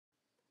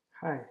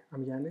Hi,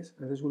 I'm Yanis,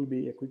 and this will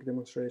be a quick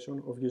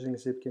demonstration of using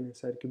Zipkin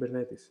inside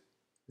Kubernetes.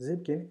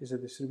 Zipkin is a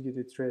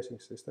distributed tracing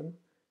system,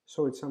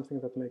 so it's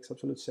something that makes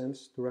absolute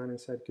sense to run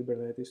inside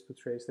Kubernetes to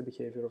trace the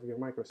behavior of your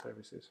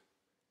microservices.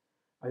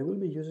 I will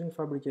be using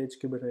Fabricate's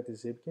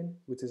Kubernetes Zipkin,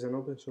 which is an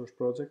open source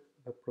project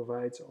that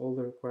provides all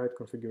the required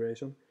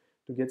configuration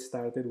to get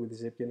started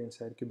with Zipkin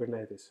inside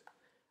Kubernetes.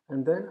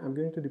 And then I'm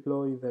going to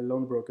deploy the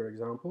loan broker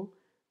example,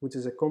 which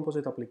is a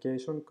composite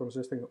application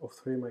consisting of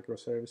 3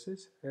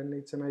 microservices, and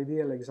it's an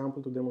ideal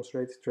example to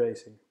demonstrate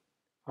tracing.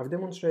 I've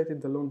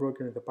demonstrated the loan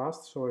broker in the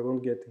past, so I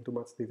won't get into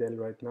much detail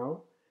right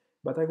now,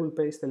 but I will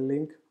paste a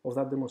link of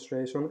that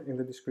demonstration in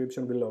the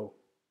description below.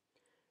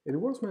 It's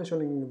worth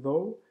mentioning,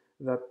 though,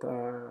 that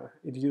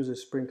it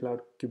uses Spring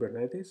Cloud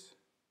Kubernetes,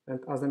 and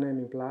as the name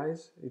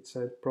implies, it's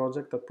a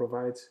project that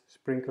provides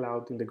Spring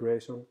Cloud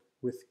integration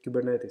with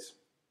Kubernetes.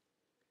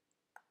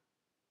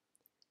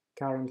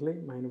 Currently,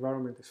 my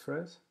environment is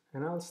fresh,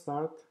 and I'll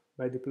start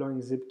by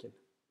deploying Zipkin.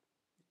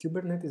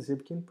 Kubernetes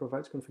Zipkin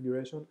provides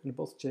configuration in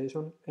both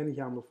JSON and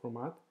YAML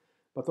format,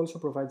 but also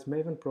provides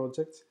Maven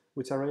projects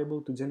which are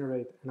able to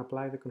generate and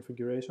apply the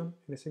configuration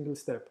in a single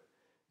step.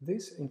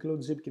 This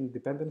includes Zipkin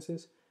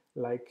dependencies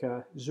like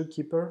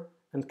Zookeeper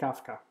and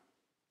Kafka.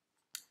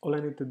 All I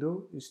need to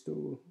do is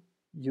to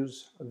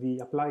use the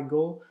apply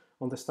goal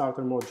on the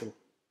starter module.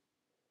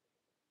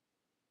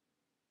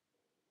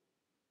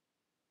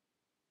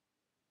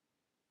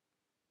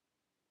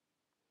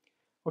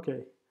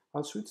 Okay,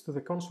 I'll switch to the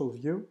console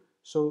view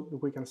so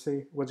that we can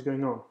see what's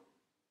going on.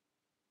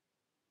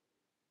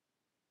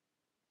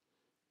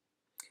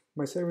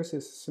 My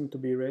services seem to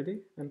be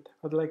ready, and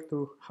I'd like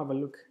to have a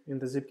look in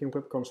the Zipkin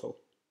web console.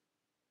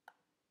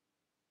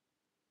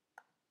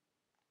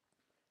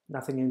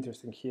 Nothing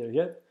interesting here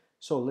yet,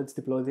 so let's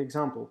deploy the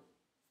example.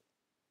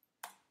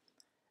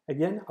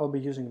 Again, I'll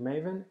be using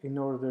Maven in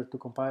order to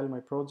compile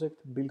my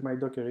project, build my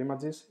Docker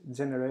images,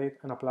 generate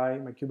and apply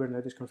my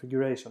Kubernetes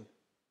configuration.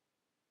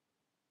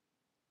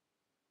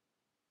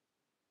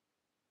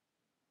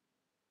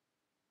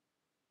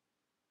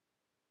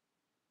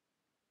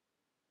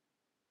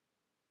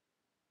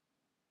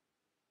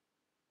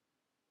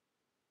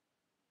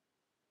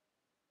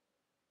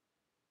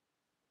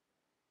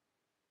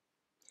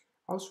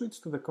 I'll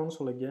switch to the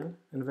console again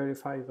and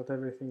verify that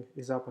everything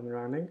is up and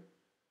running.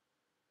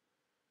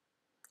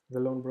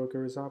 The loan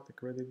broker is up, the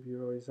credit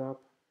bureau is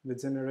up, the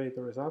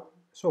generator is up.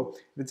 So,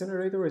 the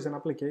generator is an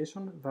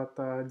application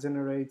that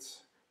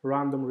generates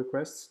random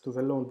requests to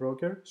the loan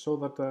broker so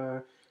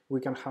that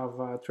we can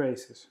have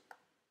traces.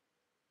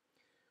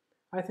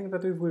 I think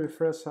that if we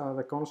refresh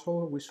the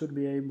console, we should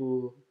be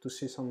able to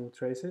see some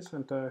traces,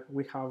 and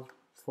we have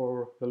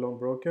for the loan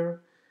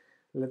broker.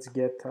 Let's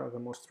get the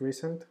most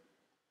recent.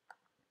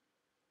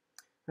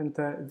 And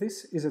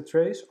this is a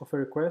trace of a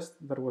request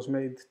that was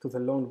made to the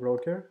loan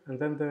broker, and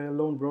then the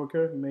loan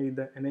broker made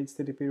an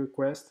HTTP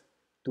request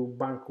to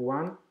Bank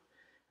 1,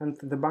 and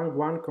the Bank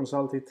 1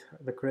 consulted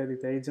the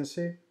credit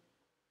agency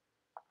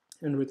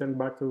and returned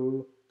back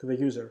to the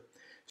user.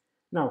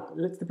 Now,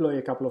 let's deploy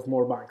a couple of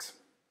more banks.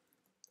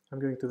 I'm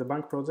going to the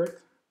bank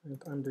project, and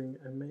I'm doing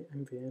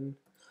mvn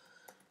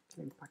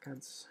clean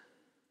package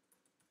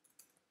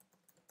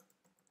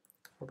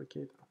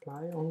fabricate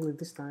apply. Only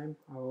this time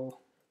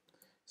I'll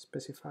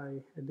specify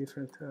a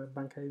different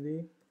bank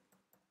ID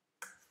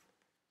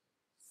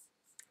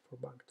for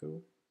bank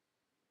 2.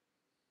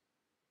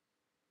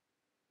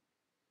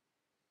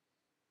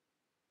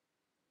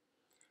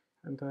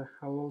 And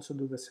I'll also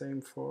do the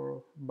same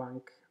for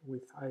bank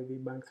with ID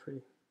bank 3.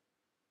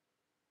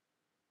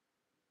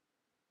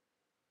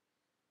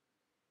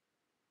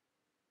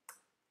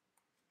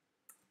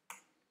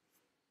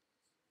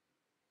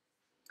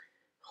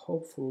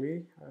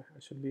 Hopefully, I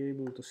should be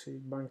able to see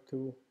bank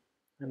 2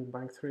 and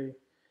bank 3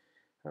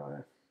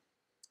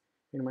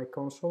 in my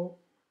console.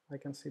 I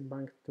can see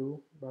bank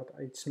 2, but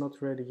it's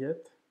not ready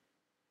yet.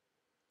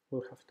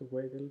 We'll have to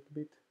wait a little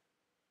bit.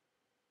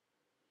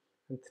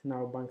 And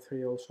now bank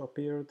 3 also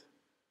appeared.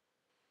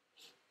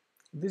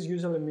 This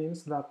usually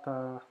means that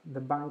the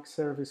bank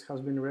service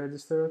has been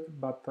registered,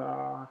 but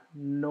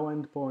no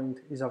endpoint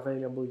is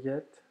available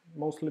yet,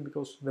 mostly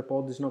because the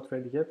pod is not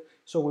ready yet.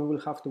 So we will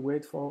have to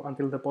wait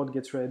until the pod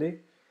gets ready.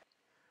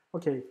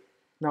 Okay,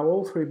 now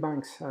all 3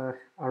 banks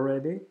are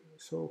ready,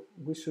 so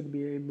we should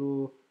be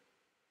able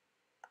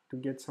to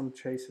get some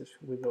traces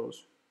with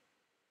those.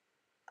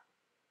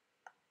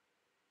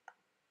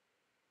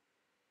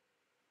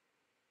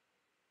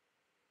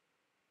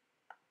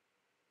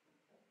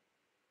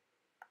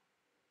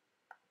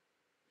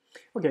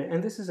 Okay,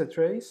 and this is a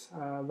trace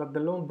that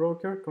the loan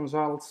broker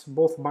consults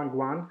both bank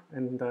 1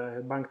 and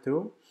bank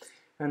 2.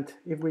 And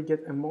if we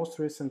get a most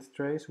recent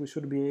trace, we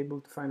should be able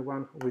to find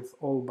one with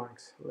all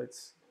banks.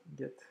 Let's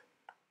get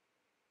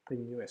the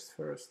newest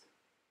first.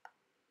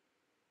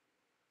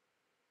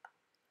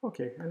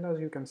 Okay, and as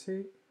you can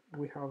see,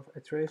 we have a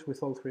trace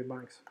with all 3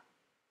 banks.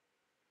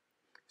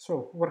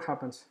 So, what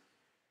happens?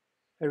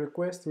 A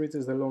request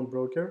reaches the loan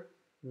broker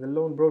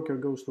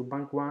goes to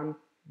bank 1,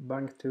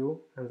 bank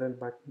 2, and then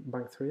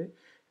bank 3.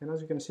 And as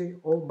you can see,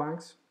 all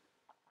banks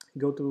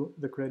go to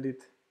the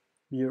credit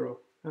bureau,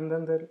 and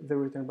then they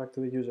return back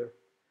to the user.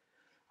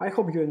 I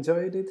hope you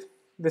enjoyed it.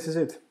 This is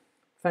it.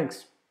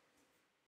 Thanks.